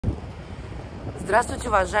Здравствуйте,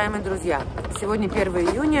 уважаемые друзья! Сегодня 1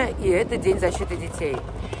 июня, и это День защиты детей.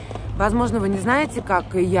 Возможно, вы не знаете,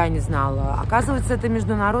 как и я не знала. Оказывается, это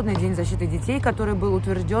Международный день защиты детей, который был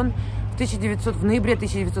утвержден в ноябре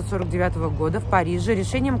 1949 года в Париже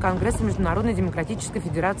решением Конгресса Международной демократической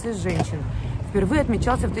федерации женщин. Впервые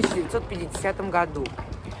отмечался в 1950 году.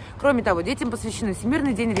 Кроме того, детям посвящены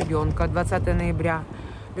Всемирный день ребенка 20 ноября,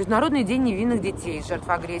 Международный день невинных детей, жертв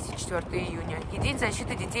агрессии 4 июня и День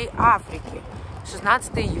защиты детей Африки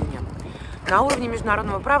 16 июня. На уровне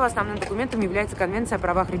международного права основным документом является Конвенция о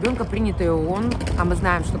правах ребенка, принятая ООН. А мы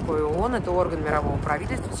знаем, что такое ООН. Это орган мирового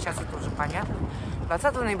правительства, сейчас это уже понятно.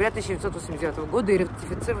 20 ноября 1989 года и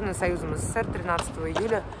ратифицирована Союзом СССР 13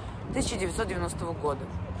 июля 1990 года.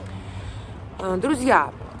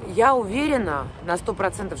 Друзья, я уверена на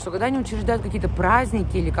 100%, что когда они учреждают какие-то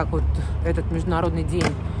праздники или как вот этот Международный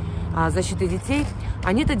день защиты детей,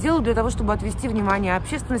 они это делают для того, чтобы отвести внимание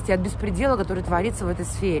общественности от беспредела, который творится в этой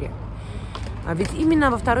сфере. Ведь именно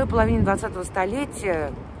во второй половине 20-го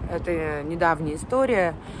столетия, это недавняя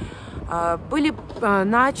история, были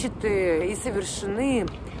начаты и совершены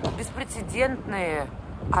беспрецедентные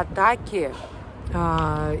атаки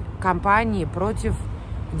компаний против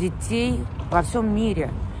детей во всем мире.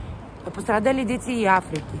 Пострадали дети и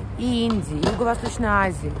Африки, и Индии, и Юго-Восточной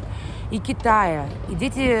Азии, и Китая, и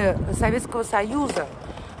дети Советского Союза.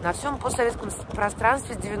 На всем постсоветском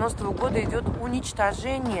пространстве с 90-го года идет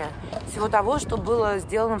уничтожение всего того, что было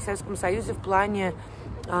сделано в Советском Союзе в плане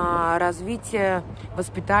развития,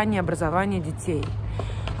 воспитания, образования детей.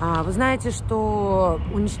 Вы знаете, что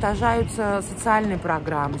уничтожаются социальные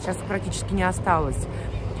программы, сейчас их практически не осталось.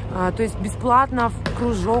 То есть бесплатно в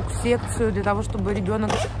кружок, в секцию для того, чтобы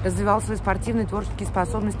ребенок развивал свои спортивные, творческие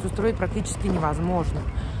способности, устроить практически невозможно.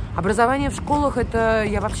 Образование в школах, это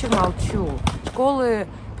я вообще молчу. Школы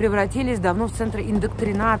превратились давно в центры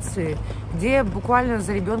индоктринации, где буквально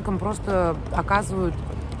за ребенком просто оказывают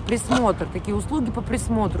присмотр, такие услуги по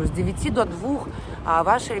присмотру. С 9 до 2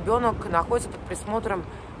 ваш ребенок находится под присмотром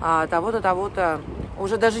того-то, того-то.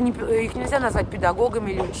 Уже даже их нельзя назвать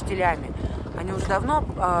педагогами или учителями. Они уже давно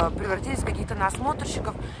превратились в каких-то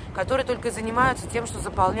насмотрщиков, которые только занимаются тем, что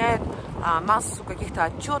заполняют массу каких-то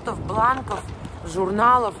отчетов, бланков,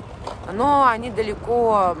 журналов, но они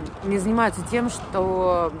далеко не занимаются тем,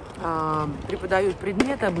 что преподают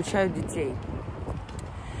предметы, обучают детей.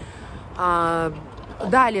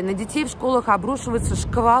 Далее, на детей в школах обрушивается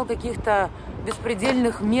шквал каких-то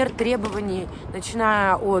беспредельных мер, требований,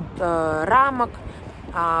 начиная от рамок,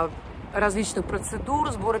 различных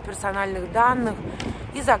процедур, сбора персональных данных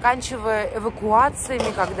и заканчивая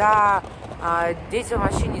эвакуациями, когда детям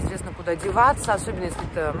вообще неизвестно, куда деваться, особенно если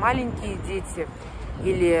это маленькие дети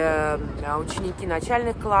или ученики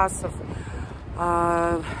начальных классов.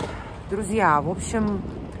 Друзья, в общем,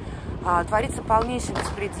 творится полнейший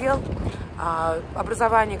беспредел.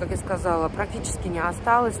 Образование, как я сказала, практически не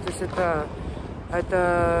осталось. То есть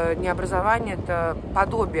это не образование, это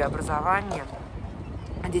подобие образования.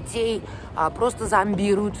 Детей просто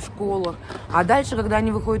зомбируют в школах. А дальше, когда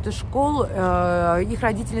они выходят из школ, их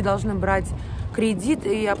родители должны брать кредит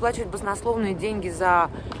и оплачивать баснословные деньги за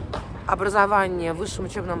образование в высшем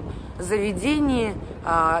учебном заведении.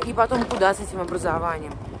 И потом куда с этим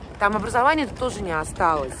образованием? Там образование-то тоже не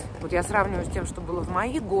осталось. Вот я сравниваю с тем, что было в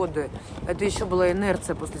мои годы. Это еще была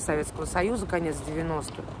инерция после Советского Союза, конец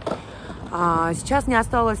 90-х. Сейчас не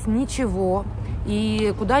осталось ничего.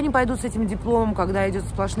 И куда они пойдут с этим дипломом, когда идет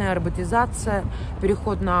сплошная роботизация,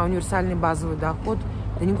 переход на универсальный базовый доход?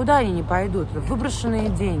 Да никуда они не пойдут. Это выброшенные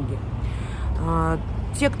деньги.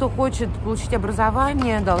 Те, кто хочет получить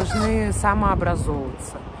образование, должны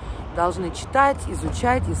самообразовываться. Должны читать,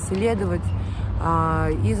 изучать, исследовать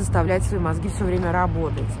и заставлять свои мозги все время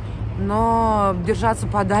работать. Но держаться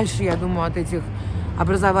подальше, я думаю, от этих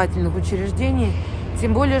образовательных учреждений.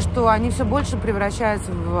 Тем более, что они все больше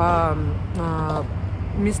превращаются в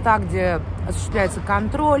места, где осуществляется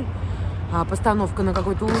контроль, постановка на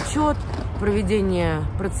какой-то учет, проведение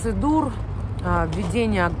процедур,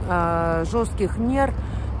 введение жестких мер.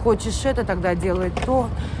 Хочешь это, тогда делай то.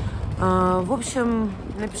 В общем,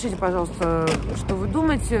 напишите, пожалуйста, что вы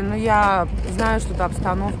думаете. Но я знаю, что эта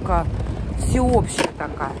обстановка всеобщая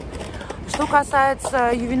такая. Что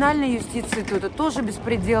касается ювенальной юстиции, то это тоже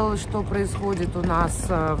беспредел, что происходит у нас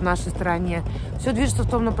в нашей стране. Все движется в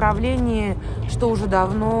том направлении, что уже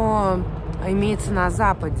давно имеется на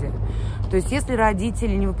Западе. То есть если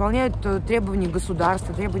родители не выполняют требования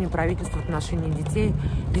государства, требования правительства в отношении детей,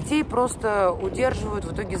 детей просто удерживают,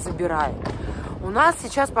 в итоге забирают. У нас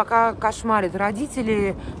сейчас пока кошмарят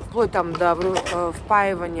родители, вплоть там до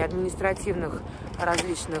впаивания административных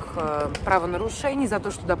различных правонарушений за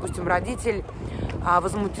то, что, допустим, родитель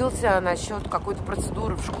возмутился насчет какой-то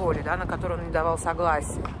процедуры в школе, да, на которую он не давал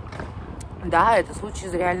согласия. Да, это случай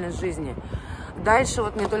из реальной жизни. Дальше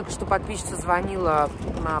вот мне только что подписчица звонила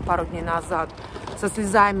пару дней назад, со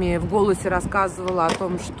слезами в голосе рассказывала о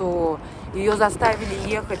том, что ее заставили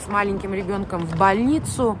ехать с маленьким ребенком в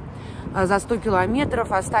больницу за 100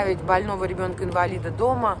 километров, оставить больного ребенка-инвалида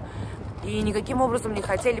дома. И никаким образом не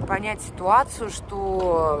хотели понять ситуацию,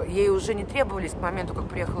 что ей уже не требовались к моменту, как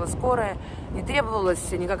приехала скорая, не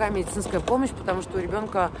требовалась никакая медицинская помощь, потому что у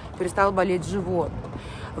ребенка перестал болеть живот.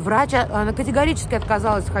 Врач она категорически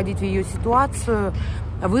отказалась входить в ее ситуацию,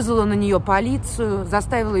 вызвала на нее полицию,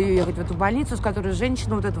 заставила ее ехать в эту больницу, с которой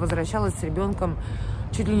женщина вот эта возвращалась с ребенком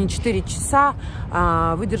чуть ли не 4 часа,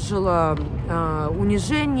 выдержала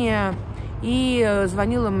унижение и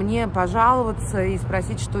звонила мне пожаловаться и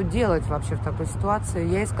спросить, что делать вообще в такой ситуации.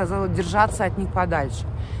 Я ей сказала держаться от них подальше,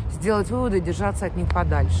 сделать выводы и держаться от них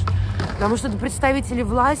подальше. Потому что это представители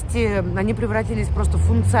власти, они превратились просто в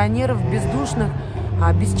функционеров бездушных,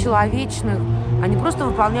 бесчеловечных. Они просто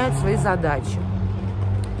выполняют свои задачи,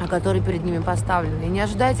 которые перед ними поставлены. И не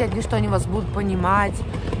ожидайте от них, что они вас будут понимать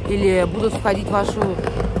или будут входить в вашу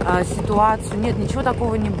ситуацию. Нет, ничего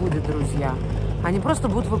такого не будет, друзья. Они просто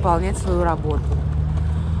будут выполнять свою работу.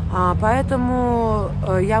 Поэтому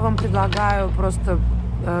я вам предлагаю просто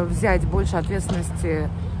взять больше ответственности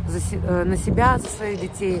на себя, за своих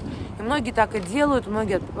детей. И многие так и делают,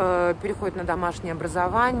 многие переходят на домашнее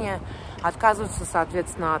образование, отказываются,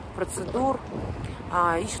 соответственно, от процедур,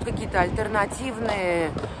 ищут какие-то альтернативные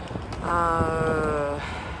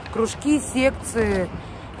кружки, секции,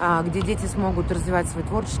 где дети смогут развивать свои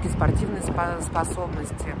творческие, спортивные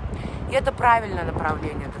способности. И это правильное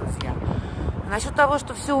направление, друзья. Насчет того,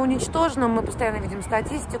 что все уничтожено, мы постоянно видим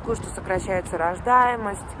статистику, что сокращается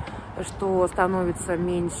рождаемость, что становится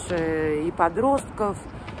меньше и подростков,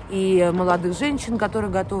 и молодых женщин,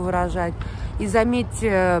 которые готовы рожать. И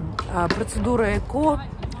заметьте, процедура ЭКО,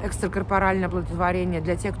 экстракорпоральное оплодотворение,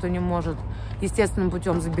 для тех, кто не может естественным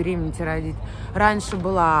путем забеременеть и родить, раньше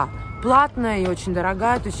была платная и очень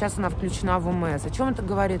дорогая, то сейчас она включена в ОМС. О чем это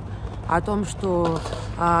говорит? О том, что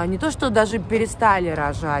не то, что даже перестали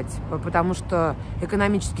рожать, потому что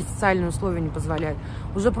экономические и социальные условия не позволяют,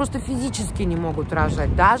 уже просто физически не могут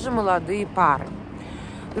рожать, даже молодые пары.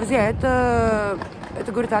 Друзья, это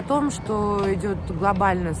говорит о том, что идет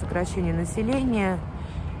глобальное сокращение населения.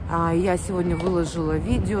 Я сегодня выложила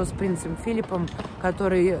видео с принцем Филиппом,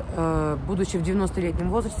 который, будучи в 90-летнем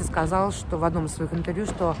возрасте, сказал, что в одном из своих интервью,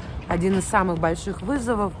 что один из самых больших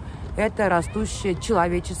вызовов – это растущая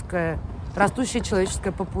человеческая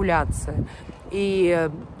популяция. И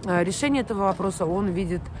решение этого вопроса он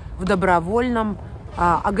видит в добровольном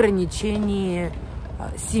ограничении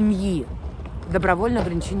семьи. Добровольное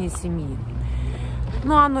ограничение семьи.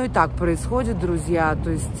 Ну, оно и так происходит, друзья. То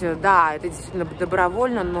есть, да, это действительно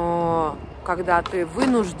добровольно, но когда ты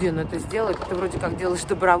вынужден это сделать, ты вроде как делаешь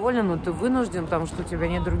добровольно, но ты вынужден, потому что у тебя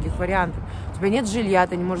нет других вариантов. У тебя нет жилья,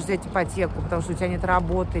 ты не можешь взять ипотеку, потому что у тебя нет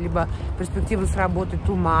работы, либо перспективы с работы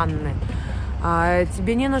туманны.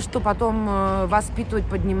 Тебе не на что потом воспитывать,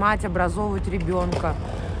 поднимать, образовывать ребенка.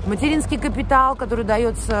 Материнский капитал, который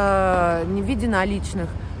дается не в виде наличных,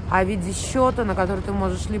 а в виде счета, на который ты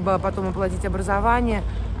можешь либо потом оплатить образование,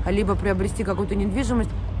 либо приобрести какую-то недвижимость,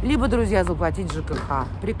 либо, друзья, заплатить ЖКХ.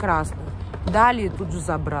 Прекрасно. Дали и тут же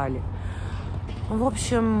забрали. В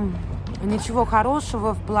общем, ничего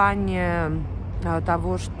хорошего в плане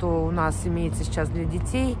того, что у нас имеется сейчас для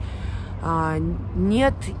детей,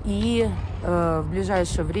 нет и в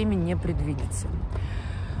ближайшее время не предвидится.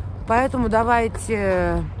 Поэтому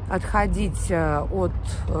давайте отходить от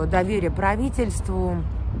доверия правительству.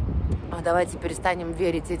 Давайте перестанем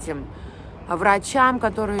верить этим врачам,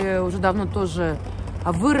 которые уже давно тоже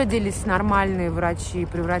выродились, нормальные врачи,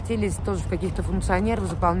 превратились тоже в каких-то функционеров,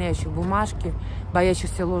 заполняющих бумажки,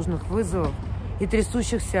 боящихся ложных вызовов и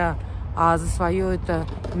трясущихся за свое это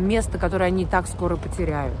место, которое они и так скоро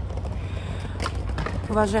потеряют.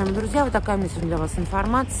 Уважаемые друзья, вот такая у меня сегодня для вас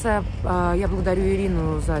информация. Я благодарю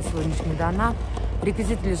Ирину за сегодняшний донат.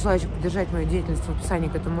 Реквизиты для желающих поддержать мою деятельность в описании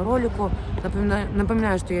к этому ролику.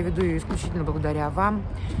 Напоминаю, что я веду ее исключительно благодаря вам.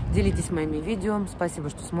 Делитесь моими видео. Спасибо,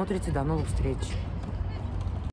 что смотрите. До новых встреч.